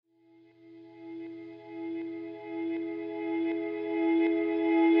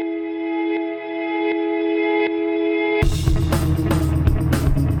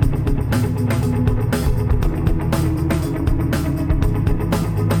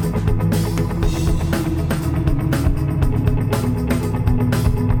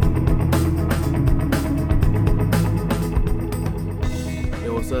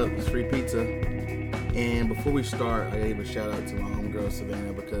start, I gave a shout out to my homegirl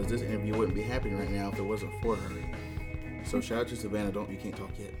Savannah because this interview wouldn't be happening right now if it wasn't for her. So shout out to Savannah. You can't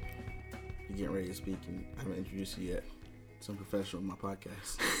talk yet. You're getting ready to speak, and I haven't introduced you yet. Some professional in my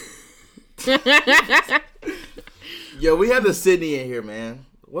podcast. Yo, we have the Sydney in here, man.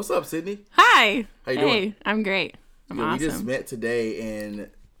 What's up, Sydney? Hi. How you doing? Hey, I'm great. I'm awesome. We just met today, and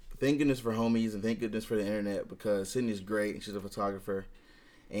thank goodness for homies and thank goodness for the internet because Sydney's great and she's a photographer.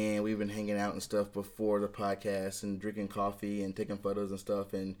 And we've been hanging out and stuff before the podcast and drinking coffee and taking photos and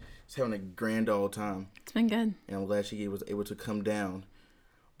stuff and just having a grand old time. It's been good. And I'm glad she was able to come down.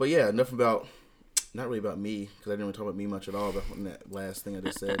 But yeah, enough about, not really about me, because I didn't really talk about me much at all about that last thing I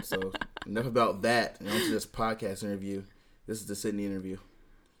just said. So enough about that. And on to this podcast interview. This is the Sydney interview.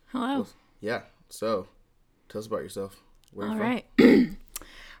 Hello. Yeah. So tell us about yourself. Where are you from? All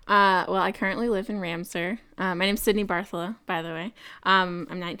right. Well, I currently live in Ramseur. My name's Sydney Bartholow, by the way. I'm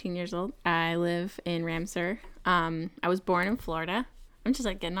 19 years old. I live in Ramseur. I was born in Florida. I'm just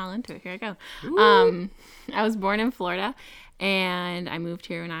like getting all into it. Here I go. I was born in Florida, and I moved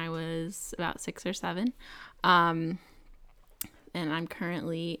here when I was about 6 or 7. And I'm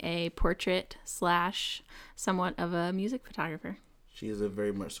currently a portrait / somewhat of a music photographer. She is a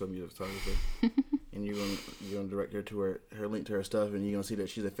very much so music photographer. And you're gonna direct her to her link to her stuff, and you're gonna see that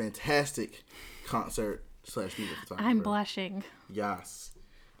she's a fantastic concert / music photographer. I'm blushing. Yes,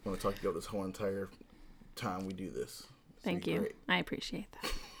 I'm gonna talk to you about this whole entire time we do this. Thank you. Great. I appreciate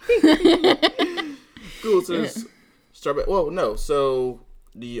that. Cool. So let's start back. Well, no. So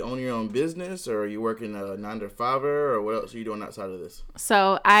do you own your own business, or are you working a 9-to-5, or what else are you doing outside of this?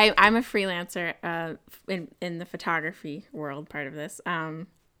 So I'm a freelancer in the photography world. Part of this.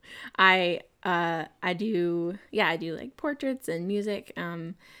 I do like portraits and music,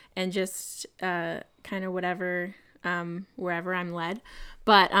 and just kind of whatever, wherever I'm led.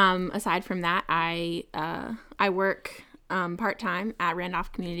 But aside from that, I work part-time at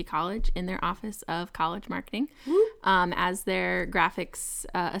Randolph Community College in their Office of College Marketing, as their graphics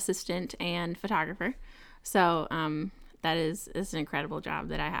assistant and photographer. So that is an incredible job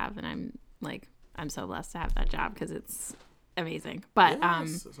that I have, and I'm so blessed to have that job because it's amazing. But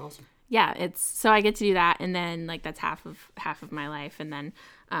yes, it's awesome. Yeah, so I get to do that, and then that's half of my life, and then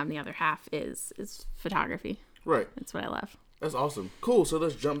the other half is photography. Right. That's what I love. That's awesome. Cool. So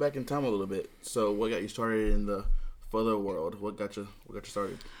let's jump back in time a little bit. So what got you started in the photo world? What got you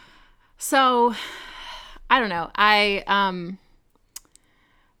started? So I don't know.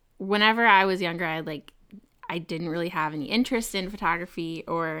 Whenever I was younger, I didn't really have any interest in photography,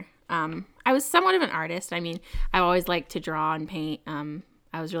 or I was somewhat of an artist. I mean, I always liked to draw and paint.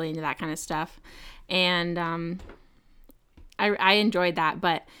 I was really into that kind of stuff, and I enjoyed that.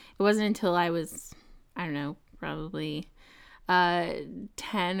 But it wasn't until I was, I don't know, probably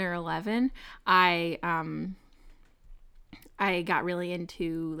 10 or 11, I got really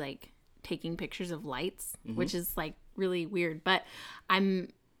into taking pictures of lights, which is really weird. But let me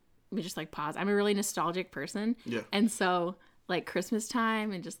just pause. I'm a really nostalgic person, and so Christmas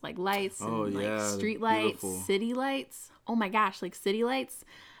time and just lights and street lights, beautiful. City lights. Oh my gosh, city lights.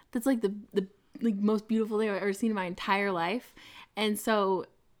 That's the most beautiful thing I've ever seen in my entire life. And so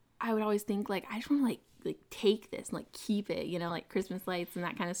I would always think I just want to take this and keep it, Christmas lights and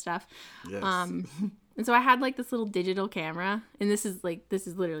that kind of stuff. Yes. And so I had this little digital camera, and this is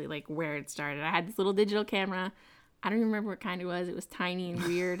literally where it started. I had this little digital camera. I don't even remember what kind it was. It was tiny and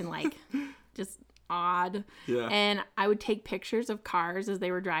weird and just odd. Yeah. And I would take pictures of cars as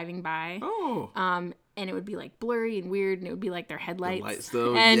they were driving by. Oh. And it would be blurry and weird, and it would be their headlights. The lights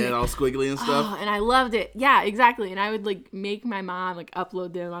though, and all squiggly and stuff. Oh, and I loved it. Yeah, exactly. And I would make my mom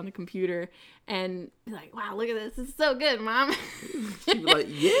upload them on the computer and be wow, look at this. This is so good, Mom. She'd be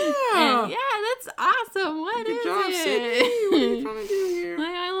yeah. And, yeah, that's awesome. What good is job, it? Sydney. What are you trying to do here? I'm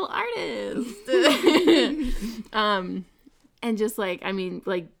a little artist. And just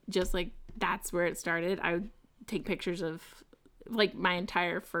that's where it started. I would take pictures of my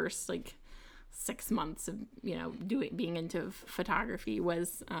entire first 6 months of being into photography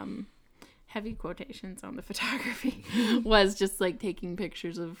was heavy quotations on the photography was just taking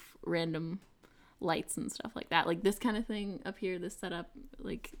pictures of random lights and stuff like that, this kind of thing up here, this setup.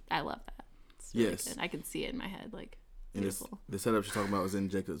 I love that. It's really good. I can see it in my head. And the setup you're talking about was in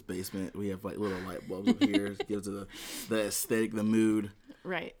Jacob's basement. We have little light bulbs up here. It gives it the aesthetic, the mood.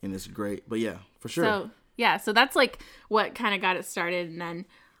 Right. And it's great. But yeah, for sure. So that's what kind of got it started. And then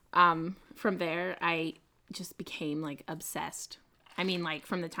from there, I just became obsessed. I mean,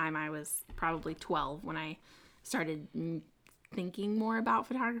 from the time I was probably 12 when I started thinking more about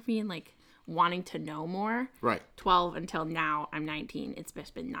photography and wanting to know more. Right. 12 until now I'm 19. It's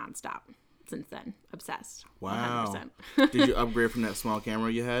just been nonstop. since then. Obsessed. Wow. 100%. Did you upgrade from that small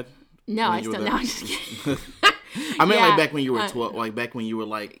camera you had? No, I still, no, I'm just kidding. I meant like back when you were 12, like back when you were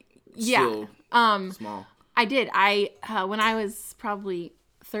like still small. I did. When I was probably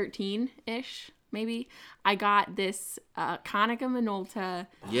 13-ish, maybe, I got this Konica Minolta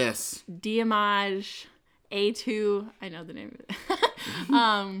Diamage A2. I know the name of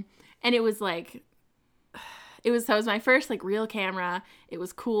it. And it was like, it was my first like real camera. It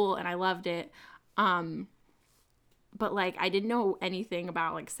was cool and I loved it. But like I didn't know anything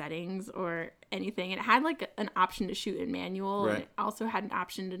about like settings or anything. It had like an option to shoot in manual. Right. And it also had an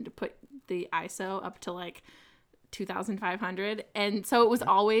option to put the ISO up to like 2,500. And so it was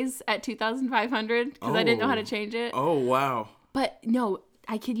always at 2,500 because I didn't know how to change it. Oh, wow. But no,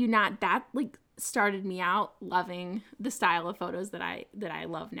 I kid you not, that like started me out loving the style of photos that I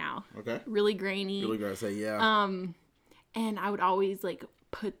love now. Okay. Really grainy. Really gotta say, yeah. And I would always like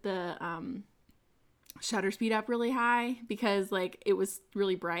put the shutter speed up really high because like it was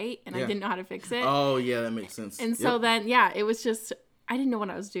really bright and I didn't know how to fix it. Oh yeah, that makes sense. And so then it was just I didn't know what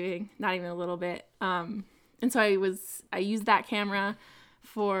I was doing, not even a little bit. And so I used that camera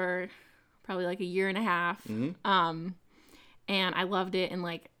for probably like a year and a half. Mm-hmm. And I loved it, and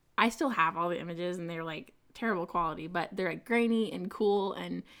like I still have all the images and they're like terrible quality, but they're like grainy and cool,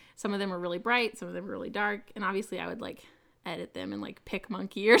 and some of them are really bright, some of them are really dark, and obviously I would like edit them in like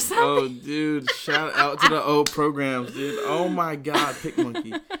PicMonkey or something. Oh dude, shout out to the old programs, dude. Oh my god,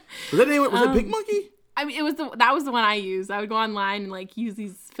 PicMonkey. Was that name? Was it PicMonkey? I mean, that was the one I used. I would go online and like use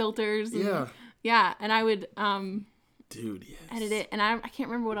these filters. And, yeah, and I would dude, yes. edit it, and I can't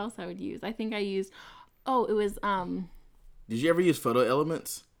remember what else I would use. I think I used it was Did you ever use Photo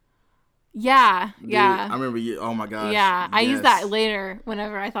Elements? Yeah, Dude, yeah. I remember you. Oh my gosh. Yeah, I used that later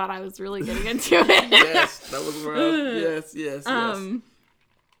whenever I thought I was really getting into it. Yes, that was rough. Yes.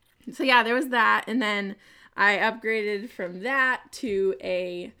 So yeah, there was that, and then I upgraded from that to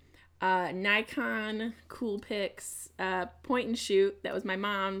a Nikon Coolpix point and shoot that was my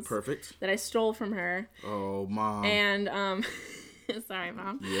mom's. Perfect. That I stole from her. Oh, Mom. And sorry,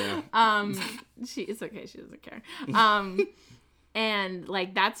 Mom. Yeah. It's okay. She doesn't care. And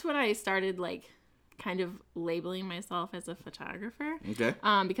like that's when I started like kind of labeling myself as a photographer. Okay.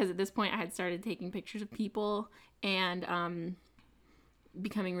 Because at this point I had started taking pictures of people and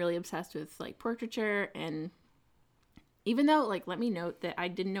becoming really obsessed with like portraiture. And even though like, let me note that I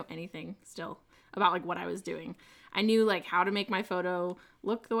didn't know anything still about like what I was doing. I knew like how to make my photo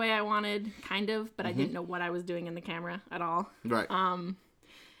look the way I wanted, kind of, but I didn't know what I was doing in the camera at all. Right.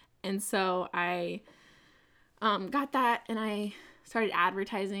 And so I got that, and I started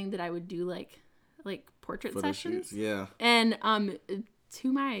advertising that I would do like portrait Photo sessions. shoots, yeah. And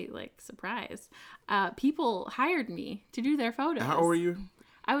to my like surprise, people hired me to do their photos. How old were you?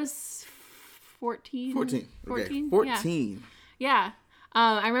 I was 14. 14. 14. Okay. 14. Yeah.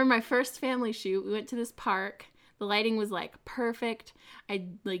 I remember my first family shoot. We went to this park. The lighting was like perfect. I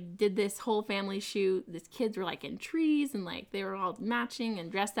like did this whole family shoot. These kids were like in trees and like they were all matching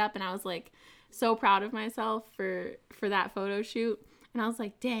and dressed up, and I was like so proud of myself for that photo shoot. And I was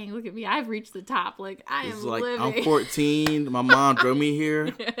like, dang, look at me. I've reached the top. Like I am like, living. I'm 14. My mom drove me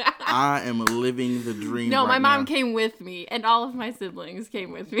here. I am living the dream. No, right my mom now. came with me, and all of my siblings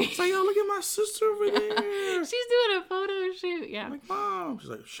came with me. It's like, oh, look at my sister over there. She's doing a photo shoot. Yeah. I'm like, Mom. She's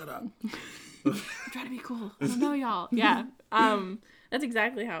like, shut up. I'm trying to be cool. I don't know y'all. Yeah. That's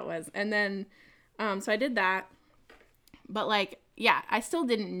exactly how it was. And then, so I did that, but like, yeah, I still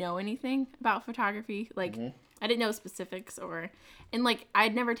didn't know anything about photography. Like, I didn't know specifics and like,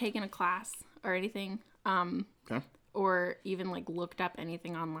 I'd never taken a class or anything, Okay. or even like looked up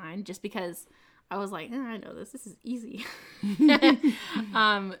anything online, just because I was like, I know this is easy.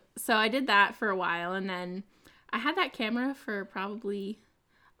 So I did that for a while, and then I had that camera for probably,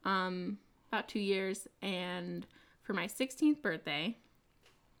 about 2 years, and for my 16th birthday,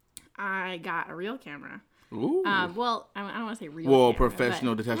 I got a real camera. Ooh. Well, I don't want to say real. Well, camera,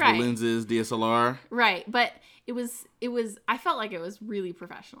 professional but, detachable lenses, DSLR. Right, but it was. I felt like it was really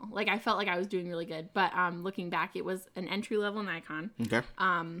professional. Like I felt like I was doing really good. But looking back, it was an entry level Nikon. Okay.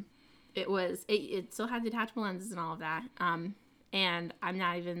 It still had detachable lenses and all of that. And I'm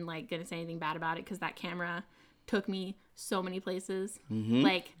not even like gonna say anything bad about it because that camera took me so many places.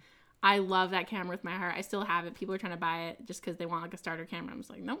 Like, I love that camera with my heart. I still have it. People are trying to buy it just because they want like a starter camera. I'm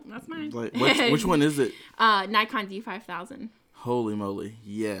just like, nope, that's mine. Like, which one is it? Nikon D5000. Holy moly!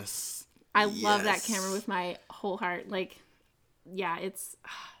 Yes. I love that camera with my whole heart. Like, yeah, it's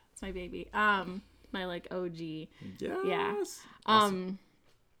my baby. My like OG. Yes. Yeah. Awesome.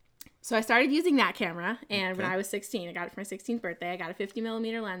 So I started using that camera, and when I was 16, I got it for my 16th birthday. I got a 50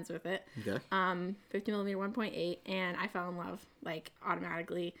 millimeter lens with it. Okay. 50 millimeter 1.8, and I fell in love, like,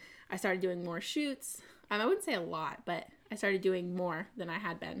 automatically. I started doing more shoots. I wouldn't say a lot, but I started doing more than I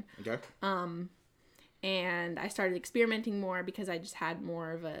had been. Okay. And I started experimenting more because I just had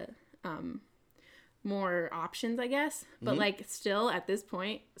more of a, more options, I guess. But, like, still, at this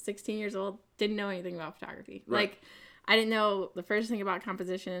point, 16 years old, didn't know anything about photography. Right. Like, I didn't know the first thing about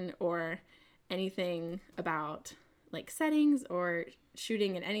composition or anything about, like, settings or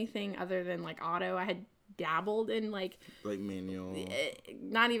shooting in anything other than, like, auto. I had dabbled in, like manual.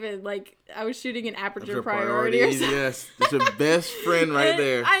 Not even, like, I was shooting in aperture priority or something. Yes. It's your best friend right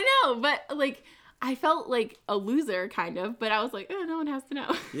there. I know, but, like, I felt like a loser, kind of, but I was like, oh, no one has to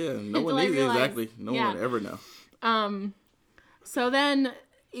know. Yeah, no one needs it, exactly. No one would ever know. So then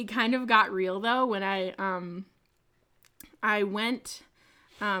it kind of got real, though, when I went,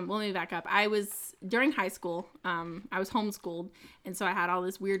 let me back up. During high school, I was homeschooled, and so I had all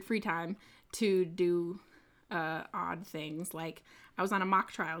this weird free time to do odd things. Like, I was on a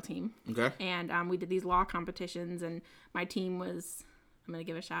mock trial team. Okay. And we did these law competitions, and my team was, I'm going to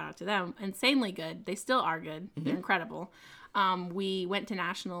give a shout out to them, insanely good. They still are good. They're incredible. We went to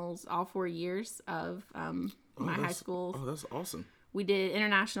nationals all 4 years of my high school. Oh, that's awesome. We did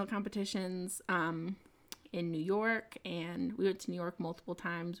international competitions in New York, and we went to New York multiple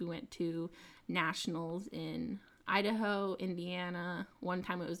times. We went to nationals in Idaho, Indiana. One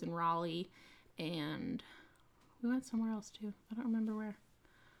time it was in Raleigh, and we went somewhere else too. I don't remember where.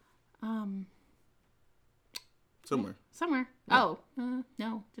 Somewhere. Yeah.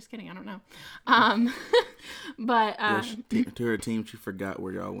 No, just kidding. I don't know. But to her team, she forgot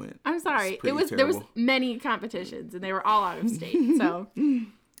where y'all went. I'm sorry. There was many competitions, and they were all out of state. So we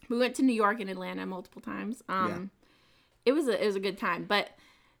went to New York and Atlanta multiple times. It was a good time. But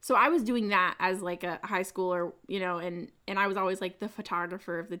so I was doing that as, like, a high schooler, and I was always, like, the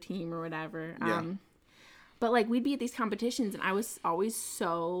photographer of the team or whatever. But, like, we'd be at these competitions, and I was always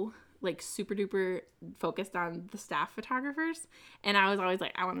so, like, super duper focused on the staff photographers, and I was always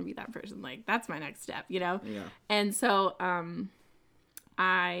like, I want to be that person. Like, that's my next step, Yeah. And so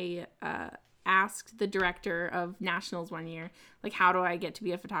I asked the director of nationals one year, like, how do I get to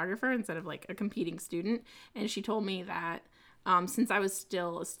be a photographer instead of, like, a competing student? And she told me that since I was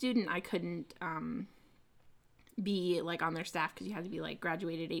still a student, I couldn't be, like, on their staff because you had to be, like,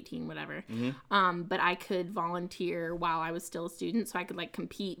 graduated 18, whatever. But I could volunteer while I was still a student, so I could, like,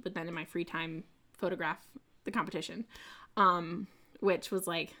 compete, but then in my free time photograph the competition, which was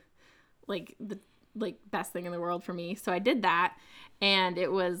like the best thing in the world for me. So I did that, and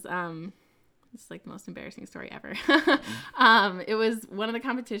it was it's like the most embarrassing story ever. It was one of the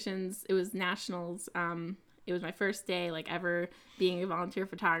competitions. It was nationals. It was my first day, like, ever being a volunteer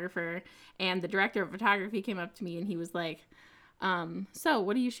photographer, and the director of photography came up to me, and he was like, so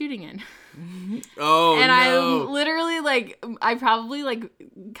what are you shooting in? Oh, and no. I literally, like, I probably, like,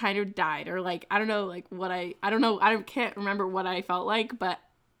 kind of died, or, like, I don't know, like, I don't know, I can't remember what I felt like, but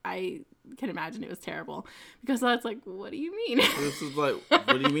I can imagine it was terrible, because I was like, what do you mean? This is like, what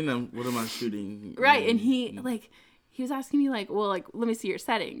do you mean? What am I shooting? Right, and he was asking me, like, well, like, let me see your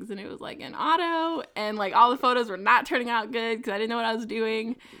settings, and it was, like, in auto, and, like, all the photos were not turning out good because I didn't know what I was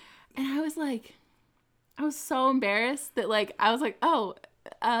doing, and I was like, I was so embarrassed that, like, I was like, oh,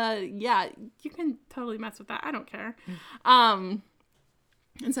 yeah, you can totally mess with that, I don't care. And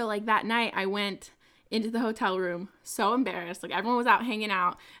so, like, that night I went into the hotel room so embarrassed, like, everyone was out hanging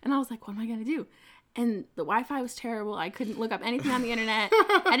out, and I was like, what am I gonna do? And the Wi-Fi was terrible. I couldn't look up anything on the internet.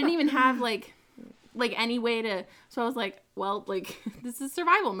 I didn't even have, like any way to, so I was like, well, like, this is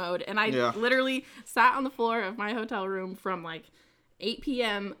survival mode. And I literally sat on the floor of my hotel room from, like, 8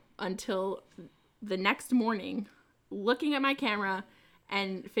 p.m. until the next morning, looking at my camera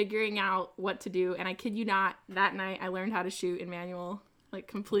and figuring out what to do. And I kid you not, that night I learned how to shoot in manual, like,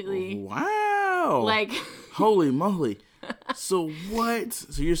 completely. Wow. Like, holy moly. So what?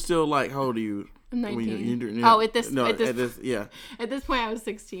 So you're still, like, how old are you? 19. At this point I was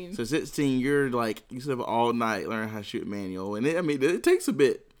 16. So 16, you're, like, you sit up all night learning how to shoot manual, and it takes a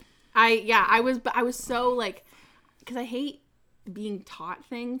bit. I was so, like, because I hate being taught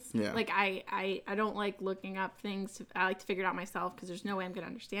things. Yeah. Like, I don't like looking up things. I like to figure it out myself because there's no way I'm gonna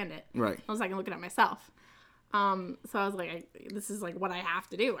understand it. Right. Unless I can look it up myself. So I was like, this is, like, what I have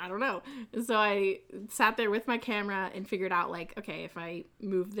to do. I don't know. And so I sat there with my camera and figured out, like, okay, if I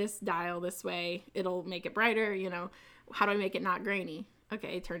move this dial this way, it'll make it brighter, how do I make it not grainy?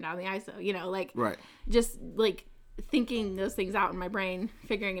 Okay, turn down the ISO, like, right. Just, like, thinking those things out in my brain,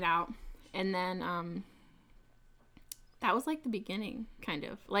 figuring it out. And then, that was like the beginning, kind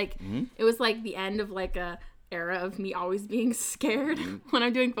of. Like, Mm-hmm. it was like the end of like a era of me always being scared when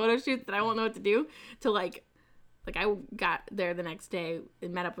I'm doing photo shoots that I won't know what to do, to like I got there the next day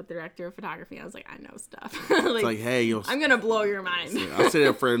and met up with the director of photography. And I was like, I know stuff. It's like, hey, I'm going to blow your mind. I'll sit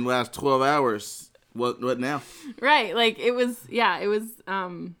there for the last 12 hours. What now? Right. Like, it was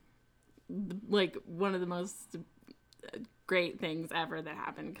like one of the most great things ever that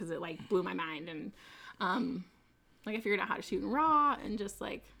happened, because it like blew my mind. And like, I figured out how to shoot in RAW, and just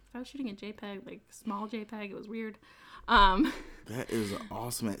like I was shooting a JPEG, like small JPEG. It was weird. That is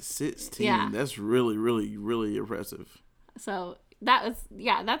awesome at 16. Yeah. That's really, really, really impressive. So that's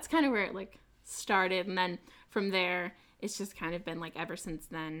kind of where it like started. And then from there, it's just kind of been like ever since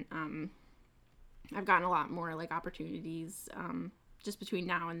then. I've gotten a lot more like opportunities, just between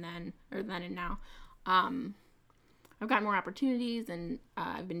now and then, or then and now. I've gotten more opportunities, and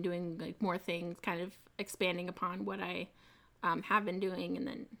I've been doing like more things, kind of expanding upon what I have been doing, and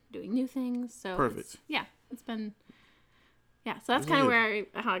then doing new things. So Perfect. It's been. Yeah, so that's kind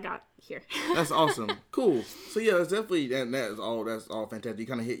of how I got here. That's awesome. Cool. So yeah, it's definitely that's all fantastic. You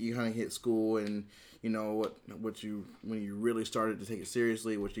kind of hit school, and you know what you, when you really started to take it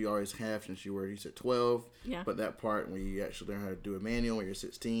seriously, which you always have since you said 12. Yeah. But that part when you actually learn how to do a manual when you're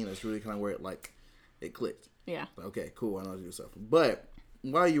 16, that's really kind of where it clicked. Yeah. Okay, cool. I know how to do stuff. But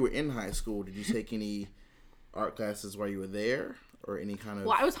while you were in high school, did you take any art classes while you were there, or any kind of?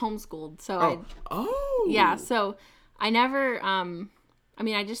 Well, I was homeschooled, so yeah. So I never, I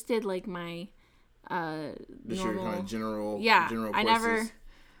mean, I just did like my, Just normal, your kind of general I courses. never.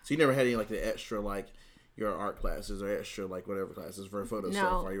 So you never had any like the extra like your art classes or extra like whatever classes for photo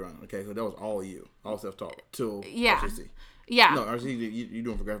stuff while you were on. Okay, so that was all self-taught till RCC. Yeah. No, RCC you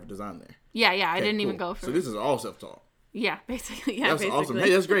doing for graphic design there. Yeah, Okay, I didn't cool. even go for. So this is all self-taught. Yeah, basically. Yeah, That's basically. awesome.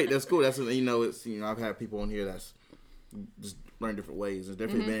 Hey, that's great. That's cool. That's it's I've had people in here that's just learn different ways. There's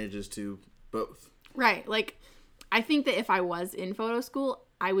different advantages to both. Right. Like, I think that if I was in photo school,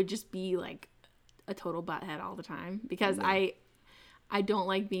 I would just be like a total butthead all the time, because I don't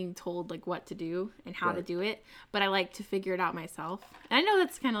like being told like what to do and how to do it, but I like to figure it out myself. And I know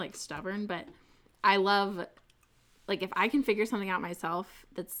that's kind of like stubborn, but I love, like, if I can figure something out myself,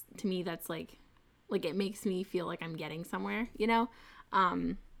 that's, to me, that's like it makes me feel like I'm getting somewhere, you know?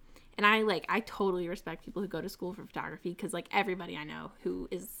 And I totally respect people who go to school for photography, because like everybody I know who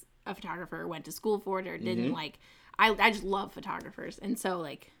is a photographer went to school for it or didn't. Like, I just love photographers. And so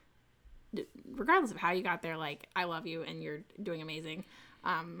like, regardless of how you got there, like, I love you and you're doing amazing.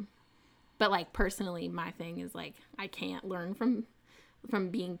 But like, personally, my thing is like, I can't learn from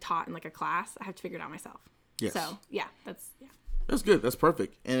being taught in like a class. I have to figure it out myself. Yes. So yeah, that's good. That's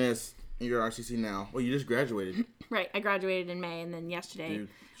perfect. And you're RCC now. Well, you just graduated. right. I graduated in May, and then yesterday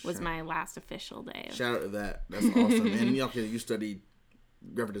was my last official day. Shout out to that. That's awesome. And you studied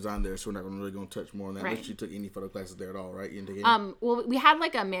graphic design there, so we're not really going to touch more on that. Right. Unless you took any photo classes there at all, right? You didn't take any? Well, we had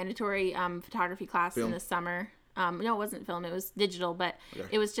like a mandatory photography class in the summer. No, it wasn't film. It was digital, but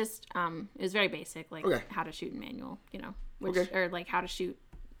it was just it was very basic, like how to shoot in manual, you know, or like how to shoot.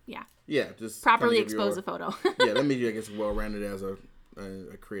 Yeah. Yeah, just properly expose a photo. Yeah, that made you, I guess, well-rounded as a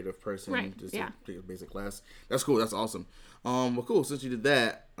creative person. Right. Just take a basic class. That's cool. That's awesome. Well, cool. Since you did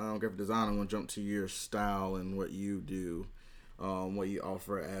that, graphic design, I'm going to jump to your style and what you do, what you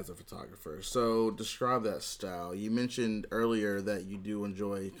offer as a photographer. So describe that style. You mentioned earlier that you do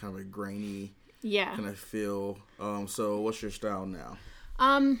enjoy kind of a grainy kind of feel. So what's your style now?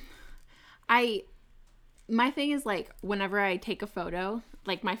 My thing is, like, whenever I take a photo,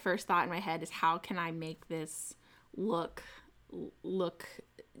 like, my first thought in my head is, how can I make this look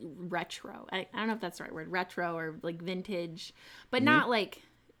retro? I don't know if that's the right word, retro or like vintage, but not like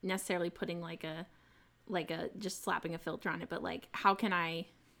necessarily putting like a just slapping a filter on it, but like, how can I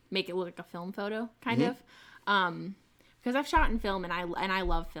make it look like a film photo kind of? Because I've shot in film, and I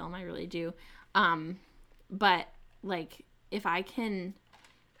love film, I really do. But like, if I can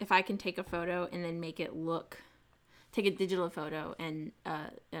take a photo and then take a digital photo and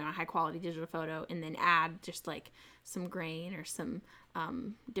a high quality digital photo, and then add just like some grain or some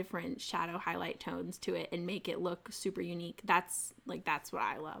different shadow highlight tones to it and make it look super unique. That's what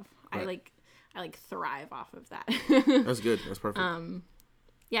I love. Right. I thrive off of that. That's good. That's perfect.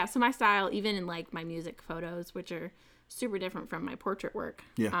 Yeah. So my style, even in like my music photos, which are super different from my portrait work.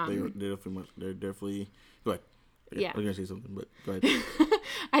 Yeah. They're definitely, go ahead. Yeah. I was going to say something, but go ahead.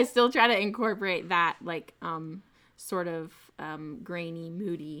 I still try to incorporate that like sort of grainy,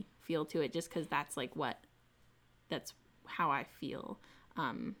 moody feel to it, just because that's how I feel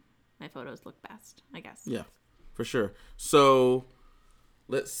my photos look best, I guess. Yeah, for sure. So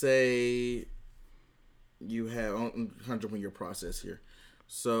let's say you have, I'm kind of jumping your process here.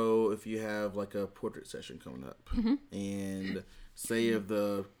 So if you have like a portrait session coming up, and say if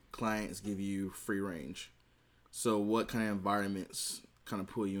the clients give you free range, so what kind of environments kind of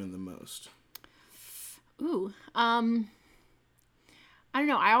pull you in the most? Ooh, I don't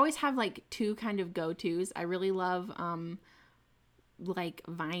know. I always have like two kind of go-tos. I really love like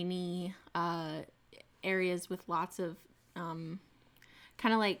viney areas with lots of kind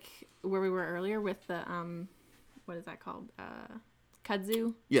of like where we were earlier with the what is that called?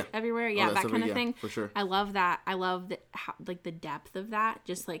 Kudzu. Yeah. Everywhere. Yeah, that kind of thing. For sure. I love that. I love like the depth of that.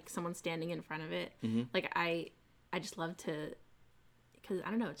 Just like someone standing in front of it. Like I just love to, because I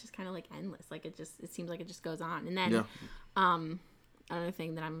don't know, it's just kind of like endless. Like it seems like it just goes on. And then another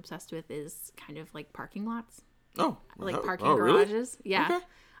thing that I'm obsessed with is kind of like parking lots. Oh, like parking really? garages. Yeah.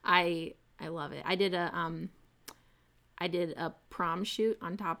 Okay. I love it. I did a prom shoot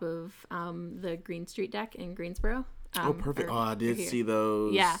on top of the Green Street deck in Greensboro. Perfect. I did see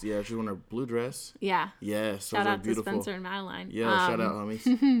those. Yeah. Yeah, she wore a blue dress. Yeah. Yes. Shout out beautiful. to Spencer and Madeline. Yeah, shout out,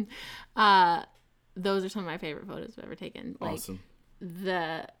 homies. Those are some of my favorite photos I've ever taken. Like, awesome.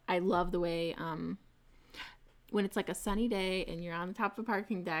 I love the way when it's like a sunny day and you're on the top of a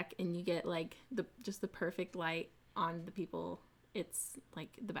parking deck and you get like the perfect light on the people. It's like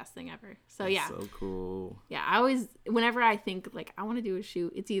the best thing ever. So That's yeah. So cool. Yeah, I always, whenever I think like I want to do a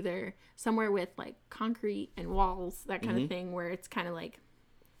shoot, it's either somewhere with like concrete and walls, that kind of thing, where it's kind of like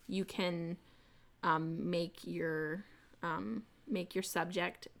you can make your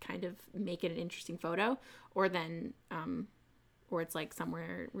subject kind of make it an interesting photo, or it's like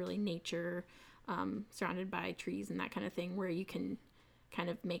somewhere really nature, surrounded by trees and that kind of thing, where you can kind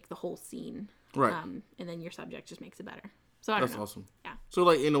of make the whole scene, right? And then your subject just makes it better. So that's awesome. Yeah. So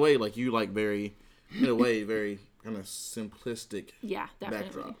like in a way, like you like very kind of simplistic. Yeah,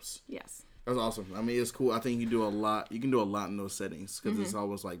 definitely. Backdrops. Yes. That's awesome. I mean, it's cool. I think you do a lot. You can do a lot in those settings because it's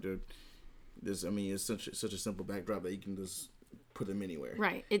always like it's such a simple backdrop that you can just put them anywhere.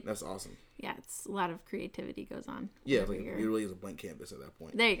 Right. That's awesome. Yeah, it's a lot of creativity goes on. Yeah, like it really is a blank canvas at that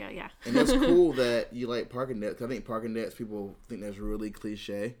point. There you go. Yeah. And that's cool that you like parking nets. I think parking nets, people think that's really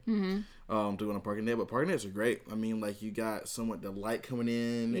cliche. To go on a parking net, but parking nets are great. I mean, like you got somewhat the light coming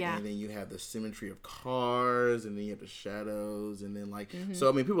in, and then you have the symmetry of cars, and then you have the shadows, and then like so.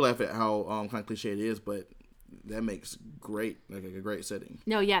 I mean, people laugh at how kind of cliche it is, but that makes a great setting.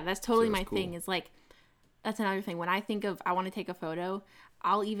 No, yeah, that's totally my thing. Is like that's another thing. When I think of I want to take a photo,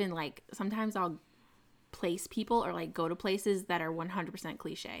 I'll even like sometimes I'll place people or like go to places that are 100%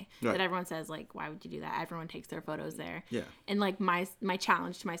 cliche that everyone says like, why would you do that? Everyone takes their photos there. Yeah. And like my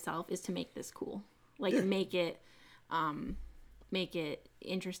challenge to myself is to make this cool. Like make it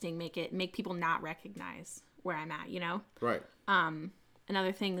interesting, make people not recognize where I'm at, you know? Right.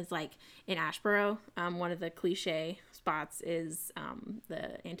 Another thing is like in Asheboro, one of the cliche spots is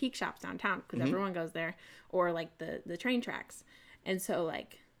the antique shops downtown because everyone goes there, or like the train tracks. And so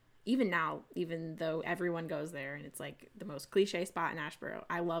like even now, even though everyone goes there and it's like the most cliche spot in Asheboro,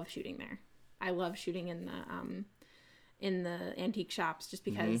 I love shooting there. I love shooting in the antique shops just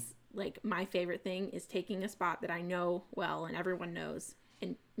because like my favorite thing is taking a spot that I know well and everyone knows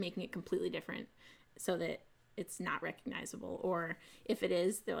and making it completely different so that it's not recognizable, or if it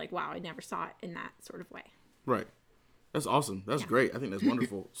is, they're like, wow, I never saw it in that sort of way. Right. That's awesome. That's great. I think that's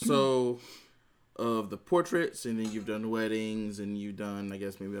wonderful. So of the portraits, and then you've done weddings, and you've done, I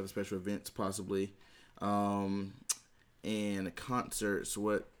guess, maybe other special events possibly, and concerts,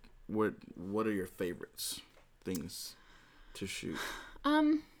 what are your favorites things to shoot?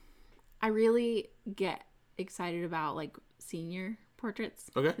 I really get excited about like senior portraits.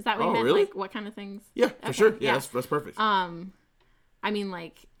 Okay. Is that what you meant? Really? Like what kind of things? Yeah, for sure. Yeah, that's perfect. I mean,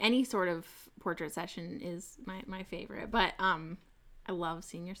 like any sort of portrait session is my favorite, but I love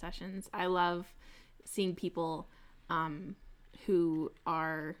senior sessions. I love seeing people who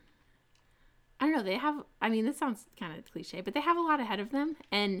are, I don't know, they have, I mean, this sounds kind of cliche, but they have a lot ahead of them,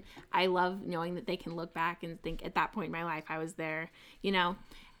 and I love knowing that they can look back and think at that point in my life I was there, you know.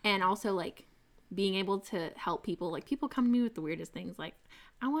 And also like being able to help people, like people come to me with the weirdest things, like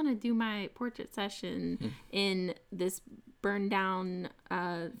I want to do my portrait session in this burned down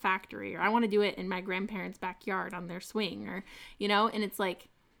factory, or I want to do it in my grandparents' backyard on their swing, or, you know, and it's like,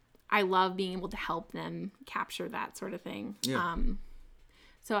 I love being able to help them capture that sort of thing. Yeah.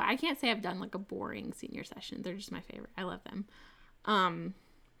 So I can't say I've done like a boring senior session. They're just my favorite. I love them. And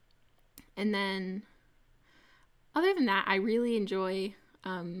then other than that, I really enjoy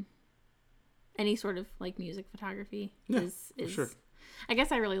any sort of like music photography. Yeah, for sure. I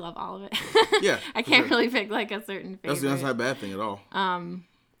guess I really love all of it. Yeah. I can't really pick like a certain favorite. That's not a bad thing at all.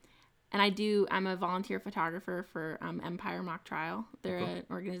 And I'm a volunteer photographer for Empire Mock Trial. They're an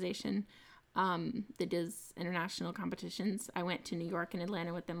organization that does international competitions. I went to New York and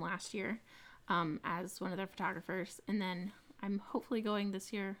Atlanta with them last year as one of their photographers. And then I'm hopefully going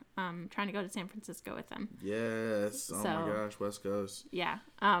this year, trying to go to San Francisco with them. Yes. Oh my gosh, West Coast. Yeah.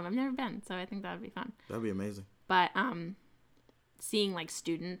 I've never been, so I think that would be fun. That'd be amazing. But seeing like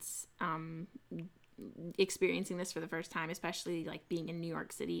students experiencing this for the first time, especially like being in New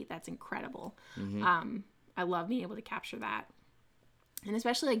York City, that's incredible. I love being able to capture that. And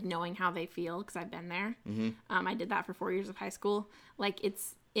especially like knowing how they feel, because I've been there. I did that for 4 years of high school. Like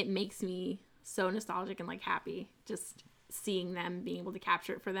it makes me so nostalgic and like happy just seeing them, being able to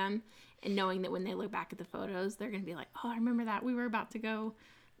capture it for them, and knowing that when they look back at the photos, they're going to be like, oh, I remember that. We were about to go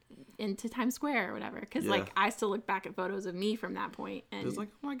into Times Square or whatever. Because like I still look back at photos of me from that point. And it's like,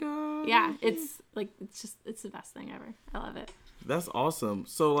 oh my God. Yeah, it's like, it's the best thing ever. I love it. That's awesome.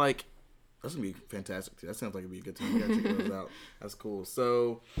 So like, that's going to be fantastic too. That sounds like it'd be a good time. You gotta check those out. That's cool.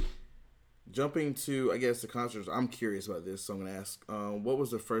 So jumping to, I guess, the concerts, I'm curious about this. So I'm going to ask, what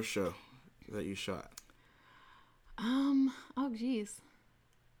was the first show that you shot? Oh geez.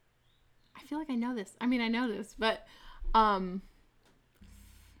 I feel like I know this. I mean, I know this, but,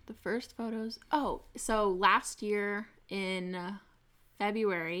 the first photos. Oh, so last year in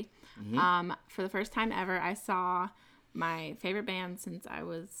February, for the first time ever, I saw my favorite band since I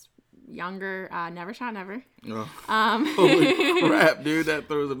was younger, Never Shot Never. Holy crap, dude, that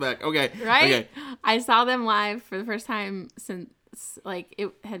throws it back. Okay. Right? Okay. I saw them live for the first time since, like,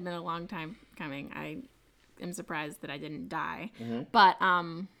 it had been a long time coming. I am surprised that I didn't die. But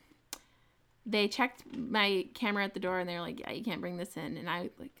they checked my camera at the door and they were like, yeah, you can't bring this in. And I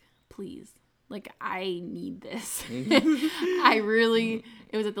like, please, like, I need this. It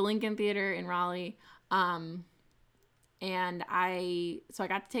was at the Lincoln Theater in Raleigh. And I got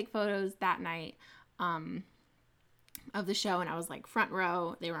to take photos that night of the show, and I was like front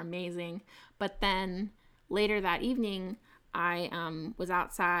row. They were amazing. But then later that evening, I was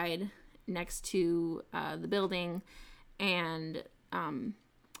outside next to the building, and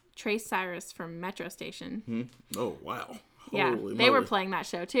Trace Cyrus from Metro Station. Oh, wow. Yeah, they were playing that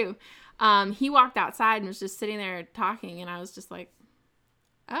show too. He walked outside and was just sitting there talking, and I was just like,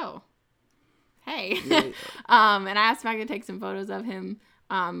 oh, hey. And I asked if I could take some photos of him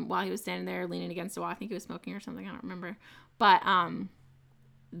while he was standing there leaning against the wall. I think he was smoking or something. I don't remember. But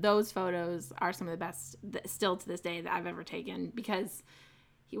those photos are some of the best still to this day that I've ever taken, because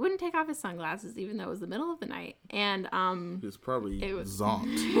he wouldn't take off his sunglasses even though it was the middle of the night. And he was probably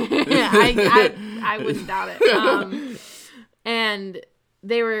zonked. I wouldn't doubt it. And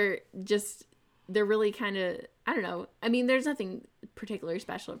they're really kind of, I don't know. I mean, there's nothing particularly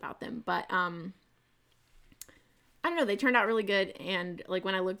special about them, but I don't know. They turned out really good. And like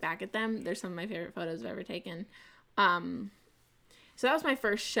when I look back at them, they're some of my favorite photos I've ever taken. So that was my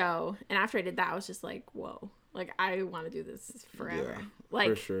first show. And after I did that, I was just like, whoa, like I want to do this forever. Yeah, like,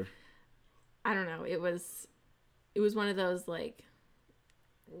 for sure. I don't know. It was one of those like,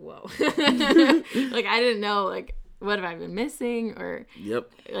 whoa, like I didn't know, like, what have I been missing, or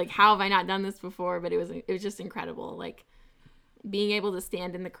like how have I not done this before? But it was just incredible. Like being able to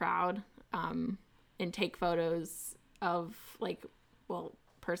stand in the crowd and take photos of, like, well,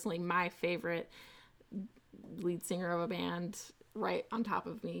 personally my favorite lead singer of a band right on top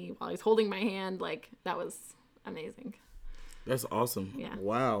of me while he's holding my hand, like that was amazing. That's awesome. Yeah.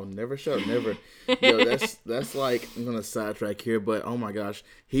 Wow. Never Shot Never. Yo, that's like, I'm gonna sidetrack here, but oh my gosh,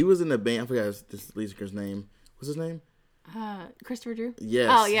 he was in the band. I forgot this lead singer's name. What's his name? Christopher Drew. Yes.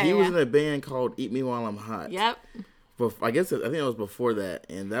 Oh yeah. He was in a band called Eat Me While I'm Hot. Yep. But I think it was before that,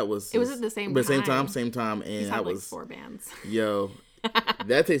 and that was. It was at the same time. Same time, and He's had that like was 4 bands. Yo,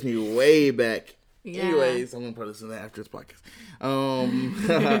 that takes me way back. Yeah. Anyways, I'm gonna probably listen to that after this podcast.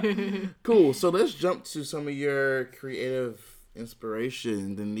 Cool. So let's jump to some of your creative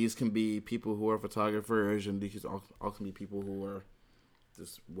inspiration. And these can be people who are photographers, and these also can be people who are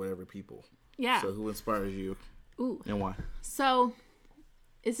just whatever people. Yeah. So who inspires you? Ooh. And why? So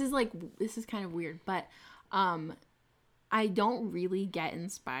this is kind of weird, but I don't really get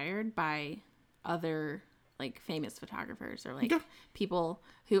inspired by other like famous photographers or like people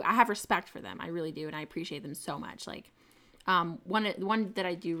who I have respect for them. I really do, and I appreciate them so much. Like one that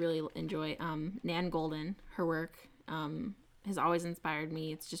I do really enjoy, Nan Golden. Her work has always inspired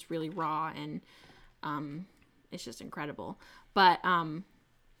me. It's just really raw and it's just incredible. But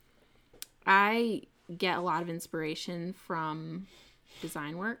I get a lot of inspiration from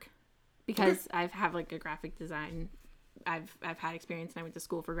design work because I have like a graphic design. I've had experience, and I went to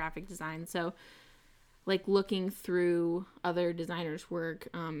school for graphic design. So like looking through other designers' work,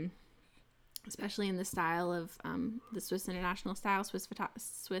 especially in the style of the Swiss International style,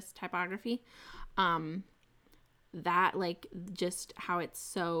 Swiss typography. That like just how it's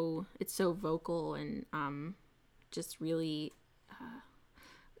so vocal and just really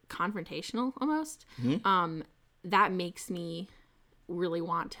confrontational almost. That makes me really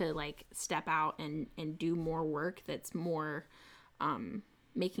want to like step out and do more work that's more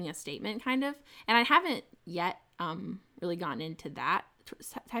making a statement kind of. And I haven't yet really gotten into that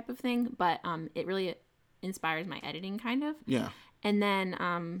type of thing, but it really inspires my editing kind of. Yeah. And then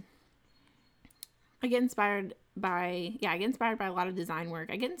I get inspired by a lot of design work.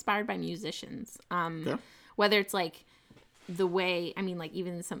 I get inspired by musicians. Whether it's like the way, I mean, like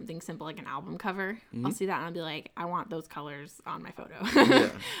even something simple like an album cover, I'll see that and I'll be like, I want those colors on my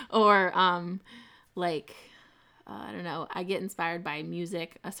photo. Or like I don't know, I get inspired by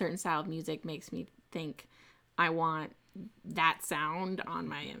music. A certain style of music makes me think I want that sound on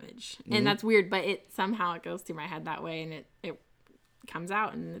my image. And that's weird, but it somehow it goes through my head that way, and it comes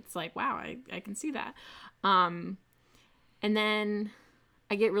out, and it's like, wow, I can see that. And then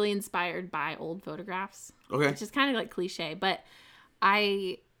I get really inspired by old photographs. Okay. Which is kind of like cliche, but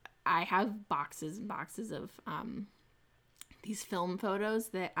I have boxes and boxes of these film photos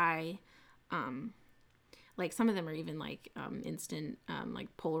that I like some of them are even like instant like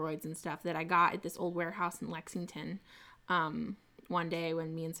Polaroids and stuff that I got at this old warehouse in Lexington. One day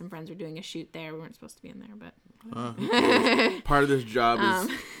when me and some friends were doing a shoot there. We weren't supposed to be in there, but part of this job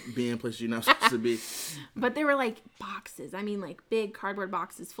is being places you're not supposed to be. But they were like boxes. I mean, like big cardboard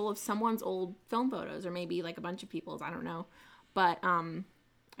boxes full of someone's old film photos, or maybe like a bunch of people's. I don't know. But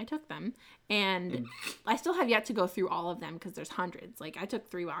I took them, and I still have yet to go through all of them because there's hundreds. Like I took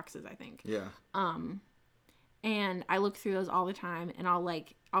 3 boxes, I think. Yeah. And I look through those all the time, and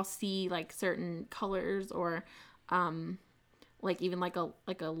I'll see like certain colors or like even like a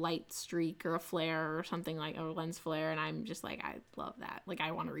light streak or a flare or something, like a lens flare, and I'm just like, I love that. Like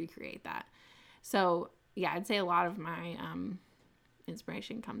I want to recreate that. So yeah, I'd say a lot of my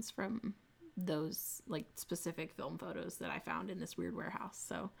inspiration comes from those like specific film photos that I found in this weird warehouse.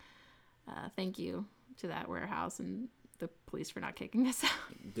 So thank you to that warehouse and the police for not kicking us out.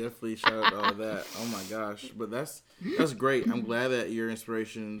 Definitely shout out to all that. Oh my gosh. But that's great. I'm glad that your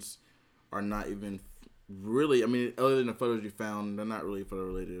inspirations are not even really, I mean, other than the photos you found, they're not really photo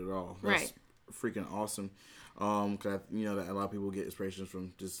related at all. That's right. Freaking awesome. Cause you know that a lot of people get inspirations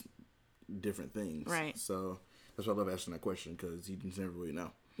from just different things. Right. So that's why I love asking that question, because you just never really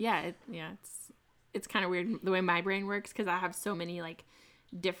know. Yeah. It's kind of weird the way my brain works, because I have so many like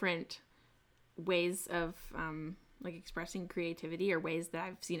different ways of like expressing creativity, or ways that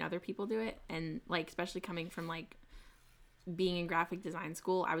I've seen other people do it. And like, especially coming from like being in graphic design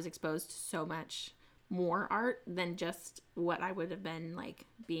school, I was exposed to so much more art than just what I would have been like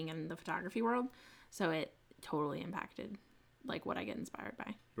being in the photography world. So it totally impacted like what I get inspired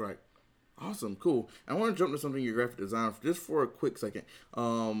by. Right. Awesome. Cool. I want to jump to something in your graphic design just for a quick second.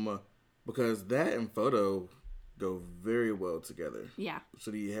 Because that and photo go very well together. Yeah.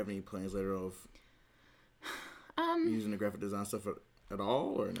 So do you have any plans later of using the graphic design stuff at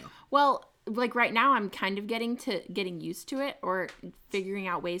all, or no? Well, like right now I'm kind of getting used to it, or figuring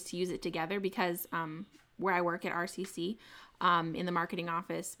out ways to use it together, because where I work at RCC in the marketing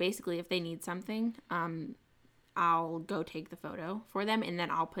office, basically if they need something, I'll go take the photo for them, and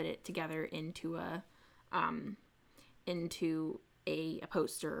then I'll put it together into a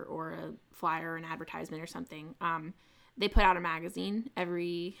poster or a flyer or an advertisement or something. They put out a magazine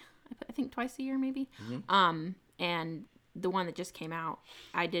I think twice a year maybe. And the one that just came out,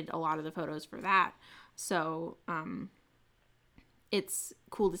 I did a lot of the photos for that. So it's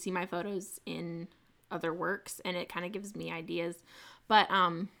cool to see my photos in other works, and it kind of gives me ideas. But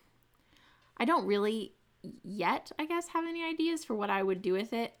I don't really yet, I guess, have any ideas for what I would do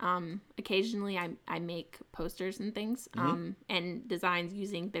with it. Occasionally I make posters and things and designs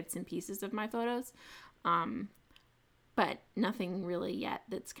using bits and pieces of my photos. But nothing really yet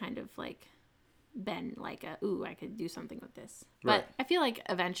that's kind of like been like I could do something with this. Right. But I feel like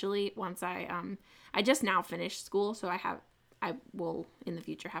eventually, once I just now finished school, so I will in the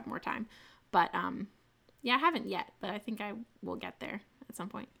future have more time. But yeah, I haven't yet, but I think I will get there at some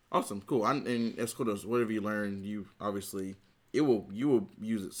point. Awesome. Cool. And as cool as whatever you learn, you obviously you will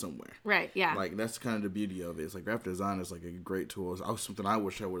use it somewhere. Right. Yeah. Like that's kind of the beauty of it. It's like graphic design is like a great tool. It's something I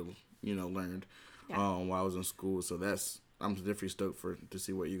wish I would have learned while I was in school. So I'm definitely stoked to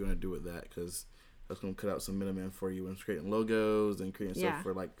see what you're gonna do with that, because that's gonna cut out some middlemen for you when creating logos and creating stuff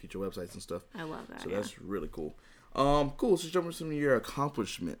for like future websites and stuff. I love that. So that's really cool. Cool. So jump into some of your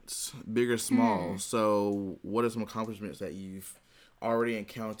accomplishments, big or small. So what are some accomplishments that you've already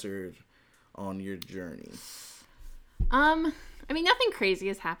encountered on your journey? I mean, nothing crazy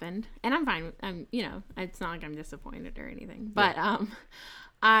has happened, and I'm fine. It's not like I'm disappointed or anything. But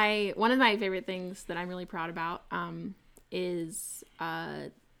one of my favorite things that I'm really proud about is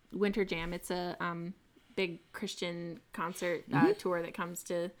Winter Jam. It's a big Christian concert tour that comes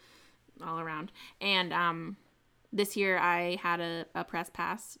to all around, and this year I had a press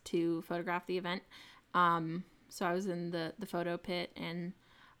pass to photograph the event. So I was in the photo pit, and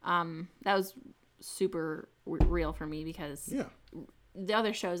that was super real for me because the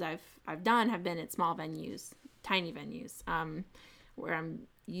other shows I've done have been at small venues, tiny venues, where I'm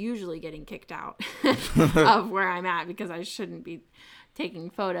usually getting kicked out of where I'm at because I shouldn't be taking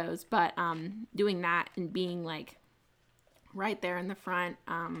photos. But doing that and being like right there in the front,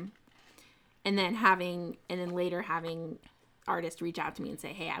 and then later having artists reach out to me and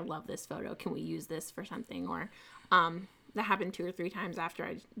say, "Hey, I love this photo. Can we use this for something?" Or that happened 2 or 3 times after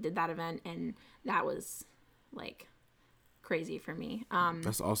I did that event, and that was like crazy for me.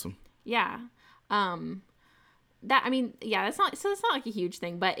 That's awesome. Yeah. That's not like a huge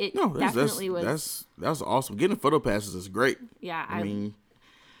thing, but it definitely was. That's awesome. Getting photo passes is great. Yeah. I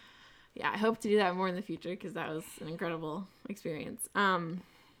hope to do that more in the future because that was an incredible experience. Another,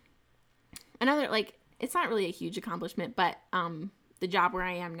 like, it's not really a huge accomplishment, but the job where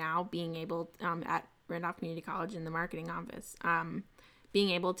I am now, being able at Randolph Community College in the marketing office,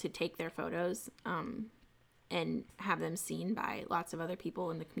 being able to take their photos and have them seen by lots of other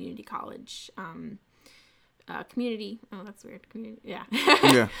people in the community college community. Oh, that's weird. Community, yeah.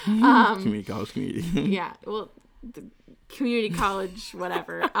 Yeah. Community college community. Yeah. Well, the community college,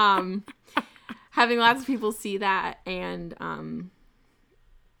 whatever. Having lots of people see that, and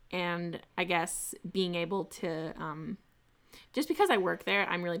I guess being able to just because I work there,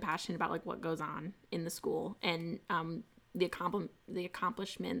 I'm really passionate about like what goes on in the school and the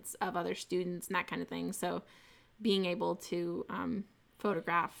accomplishments of other students and that kind of thing. So being able to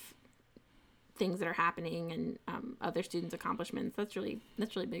photograph things that are happening and other students' accomplishments, that's really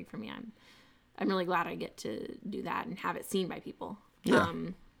big for me. I'm really glad I get to do that and have it seen by people. Yeah.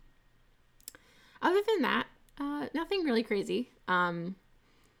 Other than that, nothing really crazy. I'm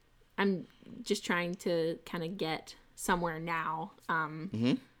just trying to kind of get somewhere now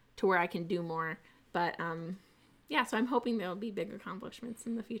to where I can do more. But so I'm hoping there'll be big accomplishments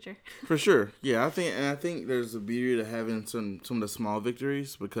in the future. For sure. Yeah, I think there's a beauty to having some of the small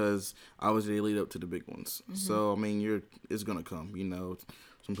victories because obviously they lead up to the big ones. Mm-hmm. So, I mean, it's going to come,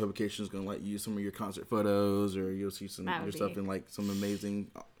 some publications going to let you some of your concert photos, or you'll see some of your stuff in like some amazing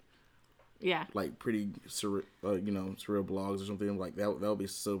like pretty surreal blogs or something like that. That'll be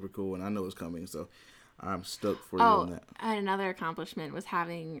super cool, and I know it's coming, so I'm stoked for you on that. Another accomplishment was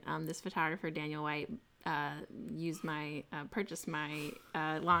having this photographer Daniel White purchase my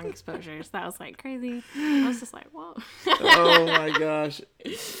long exposures. That was like crazy. I was just like, whoa. Oh my gosh,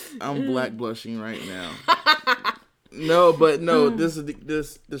 I'm black blushing right now. No,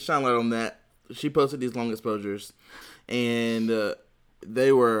 this shine light on that. She posted these long exposures, and they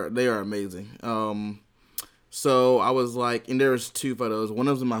are amazing. So I was like, and there's 2 photos. One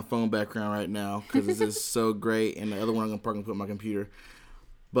of them's in my phone background right now because it's just so great, and the other one I'm gonna put on my computer.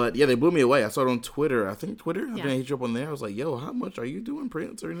 But yeah, they blew me away. I saw it on Twitter. I think I hit you up on there. I was like, yo, how much are you doing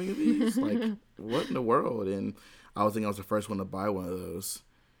prints or any of these? Like, what in the world? And I was thinking I was the first one to buy one of those.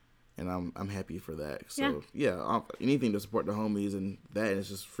 And I'm happy for that. So, anything to support the homies, and that is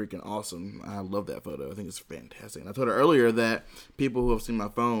just freaking awesome. I love that photo. I think it's fantastic. And I told her earlier that people who have seen my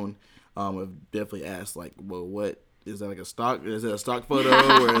phone have definitely asked, like, well, what is that, like a stock? Is it a stock photo?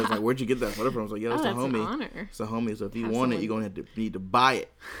 Or it's like, where'd you get that photo from? I was like, it's a homie. An honor. It's a homie. So if you want it, you're going to need to buy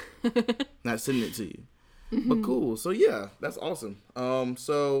it, not send it to you. Mm-hmm. But cool. So yeah, that's awesome.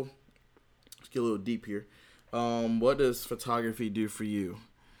 So let's get a little deep here. What does photography do for you?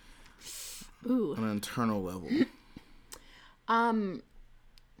 Ooh. On an internal level.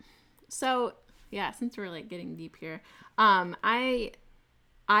 So yeah, since we're like getting deep here, I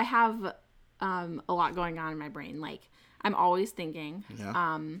have a lot going on in my brain. Like, I'm always thinking.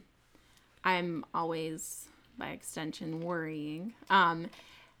 Yeah. I'm always, by extension, worrying. And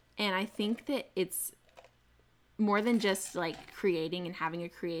I think that it's more than just like creating and having a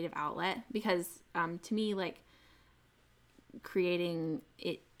creative outlet, because to me, like, creating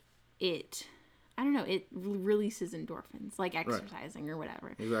it I don't know, it releases endorphins, like exercising or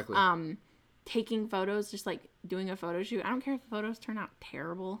whatever. Exactly. Taking photos, just like doing a photo shoot. I don't care if the photos turn out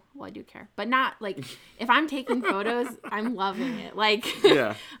terrible. Well, I do care, but not like if I'm taking photos, I'm loving it. Like,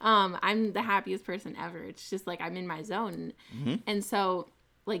 yeah. I'm the happiest person ever. It's just like I'm in my zone. Mm-hmm. And so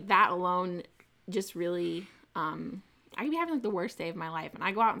like that alone just really I could be having like the worst day of my life, and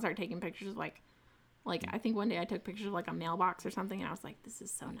I go out and start taking pictures of like I think one day I took pictures of like a mailbox or something, and I was like, this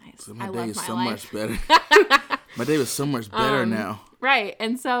is so nice. So I my day love is my so life. much better. My day was so much better now. Right.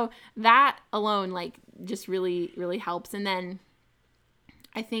 And so that alone, like, just really, really helps. And then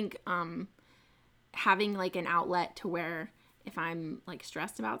I think having like an outlet to where if I'm like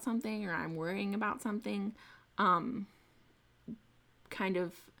stressed about something or I'm worrying about something, kind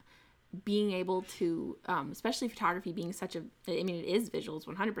of being able to, especially photography being such a, I mean, it is visual, it's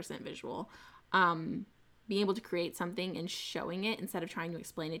 100% visual, being able to create something and showing it instead of trying to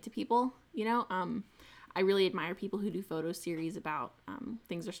explain it to people, you know, I really admire people who do photo series about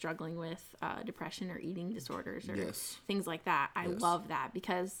things they're struggling with, depression or eating disorders or things like that. I love that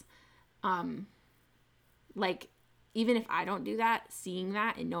because, like, even if I don't do that, seeing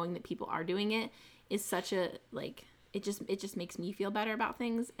that and knowing that people are doing it is such a, like, it just makes me feel better about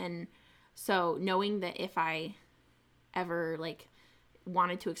things. And so knowing that if I ever, like,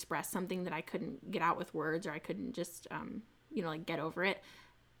 wanted to express something that I couldn't get out with words or I couldn't just, you know, like, get over it,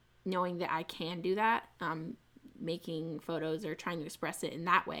 knowing that I can do that, making photos or trying to express it in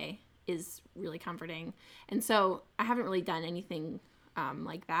that way is really comforting. And so I haven't really done anything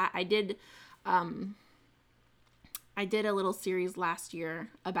like that. I did a little series last year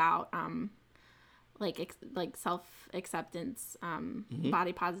about like self-acceptance,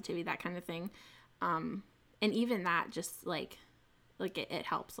 body positivity, that kind of thing. And even that just like it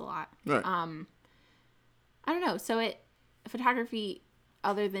helps a lot. Right. I don't know. So photography,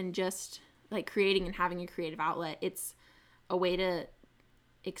 other than just like creating and having a creative outlet, it's a way to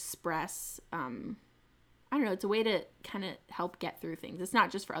express, I don't know, it's a way to kind of help get through things. It's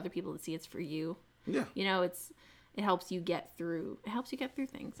not just for other people to see, it's for you. Yeah. You know, it helps you get through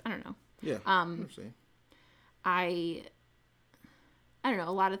things. I don't know. Yeah. I don't know,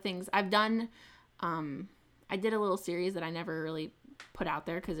 a lot of things I've done. I did a little series that I never really put out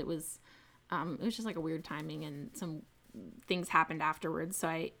there because it was just like a weird timing and some things happened afterwards. So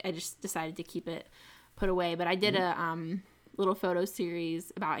I just decided to keep it put away. But I did a little photo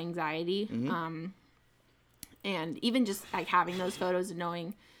series about anxiety. And even just like having those photos and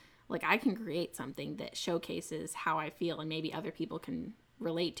knowing like I can create something that showcases how I feel and maybe other people can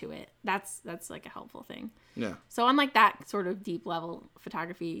relate to it. That's like a helpful thing. Yeah. So on like that sort of deep level,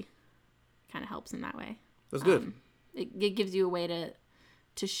 photography kind of helps in that way. That's good. It gives you a way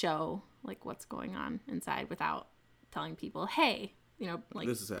to show like what's going on inside without telling people, hey, you know, like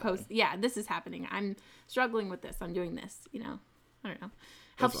this is happening. this is happening. I'm struggling with this. I'm doing this, you know. I don't know.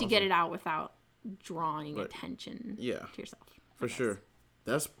 Helps you get it out without drawing attention to yourself. For sure.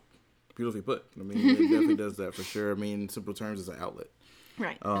 That's beautifully put. I mean, it definitely does that for sure. I mean, in simple terms, it's an outlet.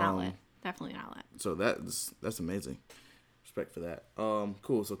 Right. An outlet. Definitely an outlet. So that's amazing. Respect for that.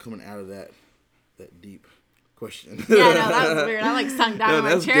 Cool. So coming out of that deep question. Yeah, no, that was weird. I like sunk down in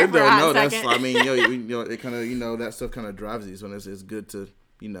my chair for a hot second. I mean, you know, it kind of, you know, that stuff kind of drives you. So it's good to,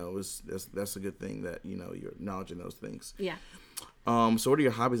 you know, that's a good thing that, you know, you're acknowledging those things. Yeah. So what are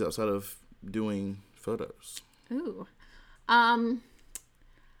your hobbies outside of doing photos? Ooh.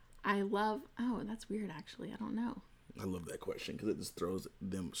 I love, that's weird actually. I don't know. I love that question because it just throws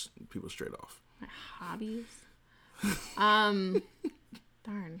people straight off. My hobbies? Darn.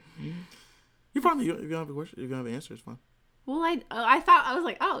 You're fine. You don't have a question. You don't have an answer. It's fine. Well, I thought, I was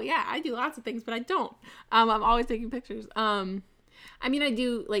like, oh yeah, I do lots of things, but I don't. I'm always taking pictures. I mean, I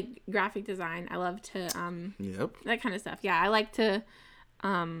do like graphic design. I love to, that kind of stuff. Yeah. I like to,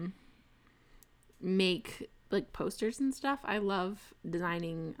 make like posters and stuff. I love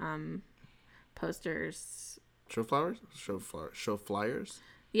designing, posters. Show flyers?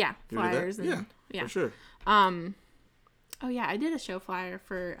 Yeah. Flyers. And, yeah, for sure. Oh yeah, I did a show flyer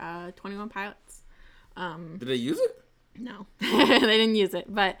for 21 Pilots. Did they use it? No, they didn't use it.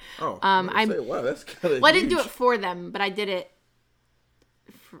 But wow, that's kind of. Well, I didn't do it for them, but I did it.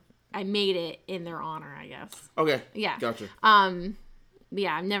 I made it in their honor, I guess. Okay. Yeah. Gotcha.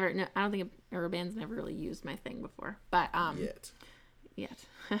 Yeah, I don't think a band's never really used my thing before, but yet.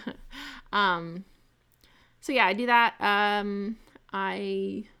 So yeah, I do that. I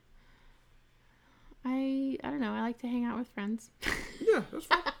don't know. I like to hang out with friends. Yeah, that's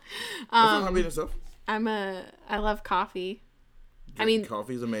fine. That's not hobby in itself. I love coffee. I mean,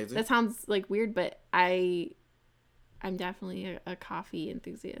 coffee's amazing. That sounds like weird, but I'm definitely a coffee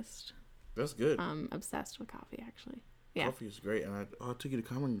enthusiast. That's good. Obsessed with coffee, actually. Yeah. Coffee is great, and I took you to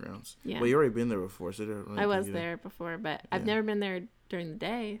Common Grounds. Yeah. Well, you already been there before, so I was there before, but I've never been there during the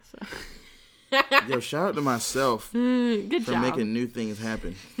day. So. Yo, shout out to myself Good for job. making new things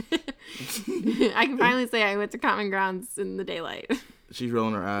happen. I can finally say I went to Common Grounds in the daylight. She's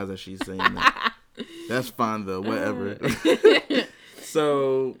rolling her eyes as she's saying that. That's fine though. Whatever.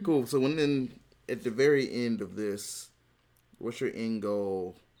 So cool. So then at the very end of this, what's your end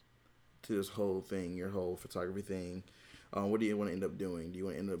goal to this whole thing, your whole photography thing? What do you want to end up doing? Do you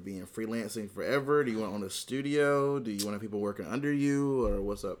want to end up being freelancing forever? Do you want to own a studio? Do you want to have people working under you, or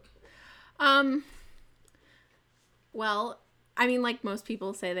what's up? Well, I mean, like most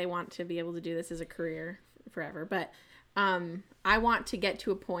people say, they want to be able to do this as a career forever, but I want to get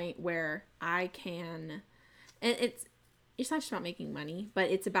to a point where I can, and it's not just about making money, but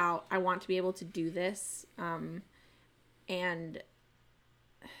it's about, I want to be able to do this, and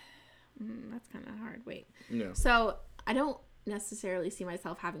that's kind of hard. Wait. Yeah. So I don't necessarily see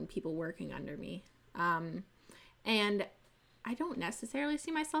myself having people working under me. And I don't necessarily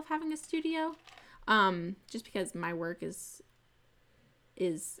see myself having a studio. Just because my work is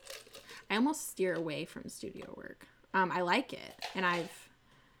I almost steer away from studio work. I like it, and I've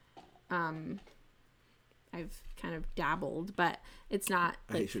kind of dabbled, but it's not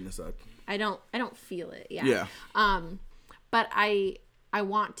I hate shooting aside. I don't feel it. Yeah. Yeah. But I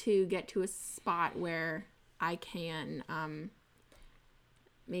want to get to a spot where I can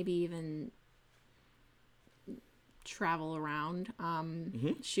maybe even travel around,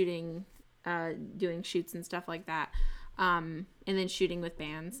 shooting, doing shoots and stuff like that. And then shooting with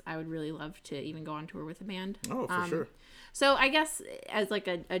bands. I would really love to even go on tour with a band. Oh, for sure. So I guess as like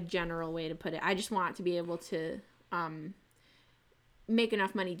a general way to put it, I just want to be able to make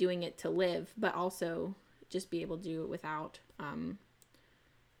enough money doing it to live, but also just be able to do it without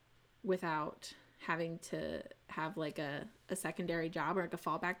having to have like a secondary job or like a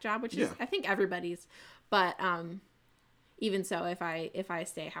fallback job, which is I think everybody's. But even so, if I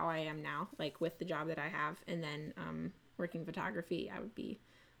stay how I am now, like with the job that I have, and then working photography, I would be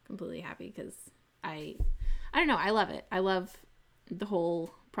completely happy, because I don't know, I love it. I love the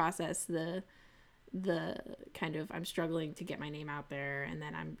whole process, the kind of, I'm struggling to get my name out there, and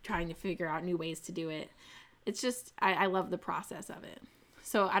then I'm trying to figure out new ways to do it. It's just, I love the process of it.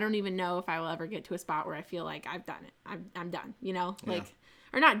 So I don't even know if I will ever get to a spot where I feel like I've done it. I'm done, you know, like,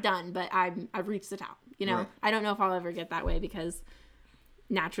 or not done, but I've reached the top, you know. Right. I don't know if I'll ever get that way, because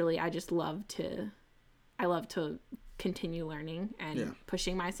naturally I just love to continue learning and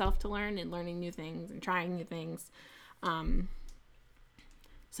pushing myself to learn and learning new things and trying new things.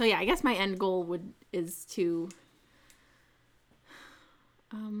 So yeah, I guess my end goal is to,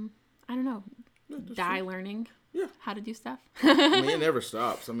 I don't know, die learning how to do stuff. I mean, it never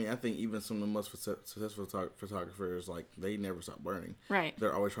stops. I mean, I think even some of the most successful photographers, like, they never stop learning. Right.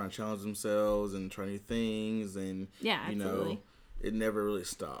 They're always trying to challenge themselves and try new things, and you know, it never really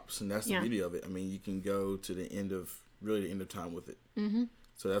stops, and that's the beauty of it. I mean, you can go to the end of time with it. Mm-hmm.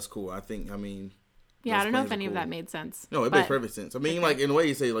 So that's cool. I think. I mean. Yeah, I don't know if any of that made sense. No, it makes perfect sense. I mean, like, in a way,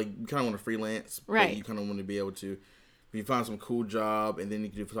 you say, like, you kind of want to freelance, right? But you kind of want to be able to, if you find some cool job, and then you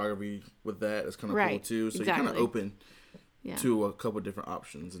can do photography with that. It's kind of cool too. So you're kind of open to a couple of different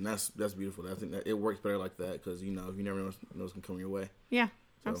options, and that's beautiful. I think that it works better like that, because you know, you never know what's gonna come your way. Yeah,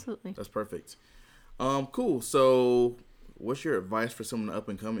 so absolutely. That's perfect. Cool. So, what's your advice for some of the up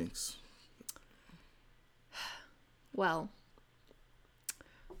and comings? Well,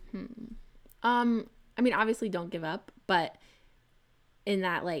 I mean, obviously don't give up, but in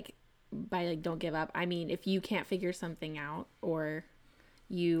that, like, by like don't give up, I mean, if you can't figure something out, or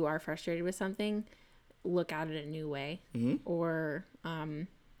you are frustrated with something, look at it a new way. Mm-hmm. Or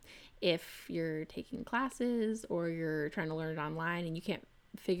if you're taking classes or you're trying to learn it online and you can't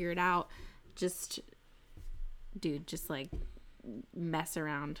figure it out, just like mess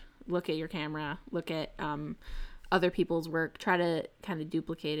around, look at your camera, look at other people's work, try to kind of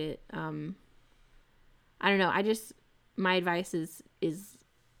duplicate it. I don't know. My advice is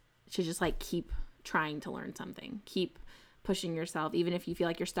to just like keep trying to learn something, keep pushing yourself, even if you feel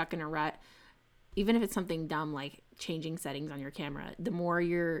like you're stuck in a rut, even if it's something dumb like changing settings on your camera. The more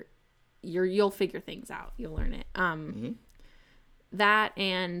you'll figure things out, you'll learn it. That,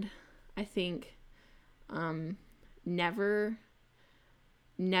 and I think never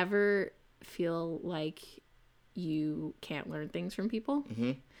feel like you can't learn things from people.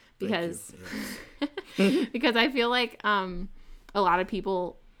 Mm-hmm. Because because I feel like a lot of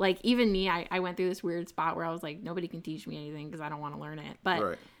people, like even me, I went through this weird spot where I was like, nobody can teach me anything because I don't want to learn it.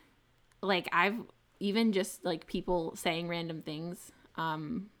 But like, I've even just like people saying random things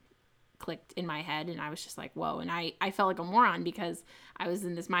clicked in my head, and I was just like, whoa. And I felt like a moron, because I was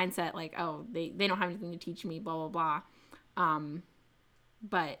in this mindset like, oh, they don't have anything to teach me, blah blah blah.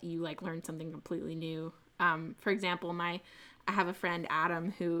 But you like learn something completely new. For example, I have a friend,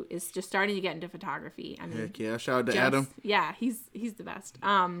 Adam, who is just starting to get into photography. I mean, heck yeah, shout out to Adam. Yeah, he's the best.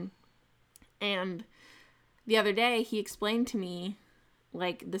 And the other day he explained to me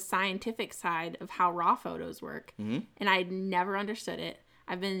like the scientific side of how RAW photos work. Mm-hmm. And I never understood it.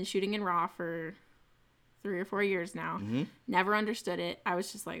 I've been shooting in RAW for 3 or 4 years now. Mm-hmm. Never understood it. I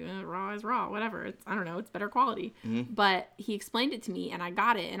was just like, RAW is RAW, whatever. I don't know. It's better quality. Mm-hmm. But he explained it to me and I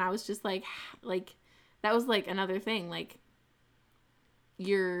got it. And I was just like, that was like another thing. Like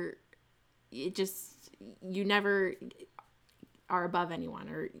you never are above anyone,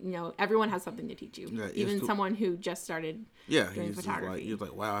 or everyone has something to teach you. Yeah, even cool. someone who just started doing photography. You're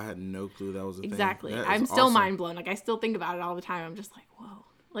like, wow, I had no clue that was a exactly. thing. I'm still mind blown. Like I still think about it all the time. I'm just like, whoa.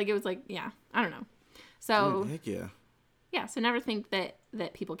 Like it was like, yeah, I don't know. So dude, heck yeah. So never think that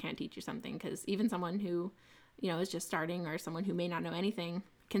people can't teach you something, because even someone who is just starting, or someone who may not know anything,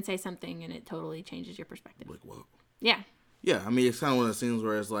 can say something and it totally changes your perspective. Like, whoa. Yeah. Yeah, I mean, it's kind of one of those things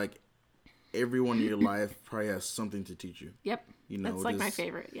where it's like everyone in your life probably has something to teach you. Yep. That's like my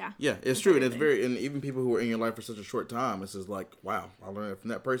favorite. Yeah. Yeah, it's true. And it's and even people who are in your life for such a short time, it's just like, wow, I learned from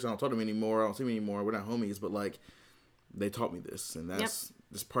that person. I don't talk to them anymore. I don't see them anymore. We're not homies, but like they taught me this, and that's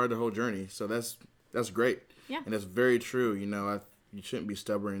part of the whole journey. So that's great. Yeah. And that's very true. You shouldn't be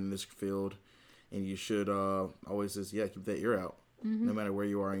stubborn in this field, and you should always just keep that ear out, no matter where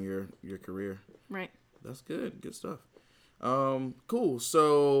you are in your career. Right. That's good. Good stuff. Cool.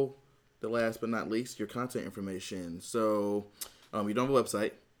 So the last but not least, your contact information. So you don't have a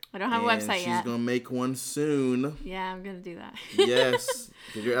website. I don't have a website she's yet. She's going to make one soon. Yeah, I'm going to do that. Yes.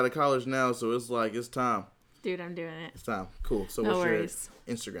 Because you're out of college now, so it's like, it's time. Dude, I'm doing it. It's time. Cool. So no what's worries.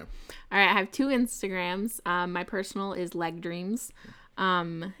 Your Instagram? All right, I have 2 Instagrams. My personal is Leg Dreams.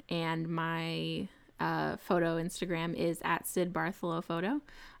 And my photo Instagram is at Sid Bartholow Photo.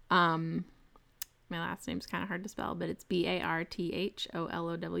 My last name's kind of hard to spell, but it's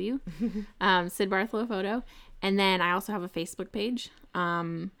BARTHOLOW. Sid Bartholow Photo. And then I also have a Facebook page,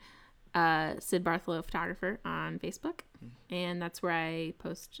 Sid Bartholow Photographer on Facebook. And that's where I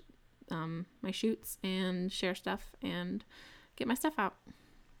post my shoots and share stuff and get my stuff out.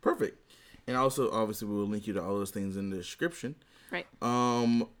 Perfect. And also, obviously, we will link you to all those things in the description. Right.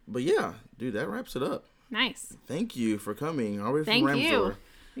 But yeah, dude, that wraps it up. Nice. Thank you for coming. All the way from Thank Ramsor. you.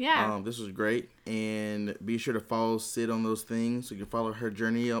 Yeah. This was great. And be sure to follow Sid on those things so you can follow her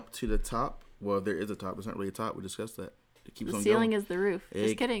journey up to the top. Well, there is a top. It's not really a top. We discussed that. It keeps the on ceiling going. is the roof.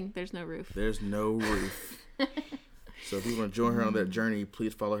 Just kidding. There's no roof. There's no roof. So if you want to join her on that journey,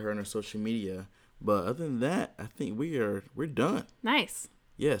 please follow her on her social media. But other than that, I think we're done. Nice.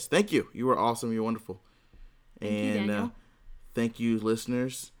 Yes. Thank you. You were awesome. You're wonderful. Thank you, Daniel. Thank you,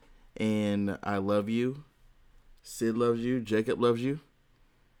 listeners. And I love you. Sid loves you. Jacob loves you.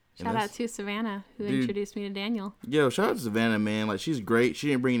 Shout out to Savannah, who introduced me to Daniel. Yo, shout out to Savannah, man. Like, she's great. She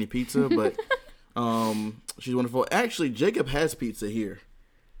didn't bring any pizza, but she's wonderful. Actually, Jacob has pizza here.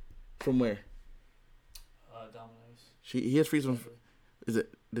 From where? Domino's. He has pizza. Did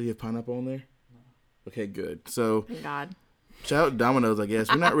he have pineapple on there? No. Okay, good. So, thank God. Shout out Domino's, I guess.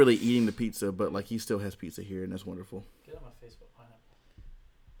 We're not really eating the pizza, but like he still has pizza here, and that's wonderful. Get on my Facebook, pineapple.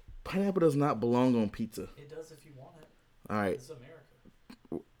 Pineapple does not belong on pizza. It does if you want it. All right. It's America.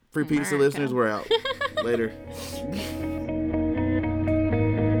 Free pizza listeners, we're out. Later.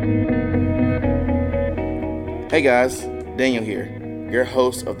 Hey guys, Daniel here, your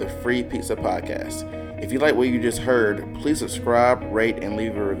host of the Free Pizza Podcast. If you like what you just heard, please subscribe, rate, and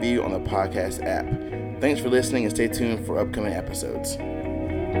leave a review on the podcast app. Thanks for listening and stay tuned for upcoming episodes.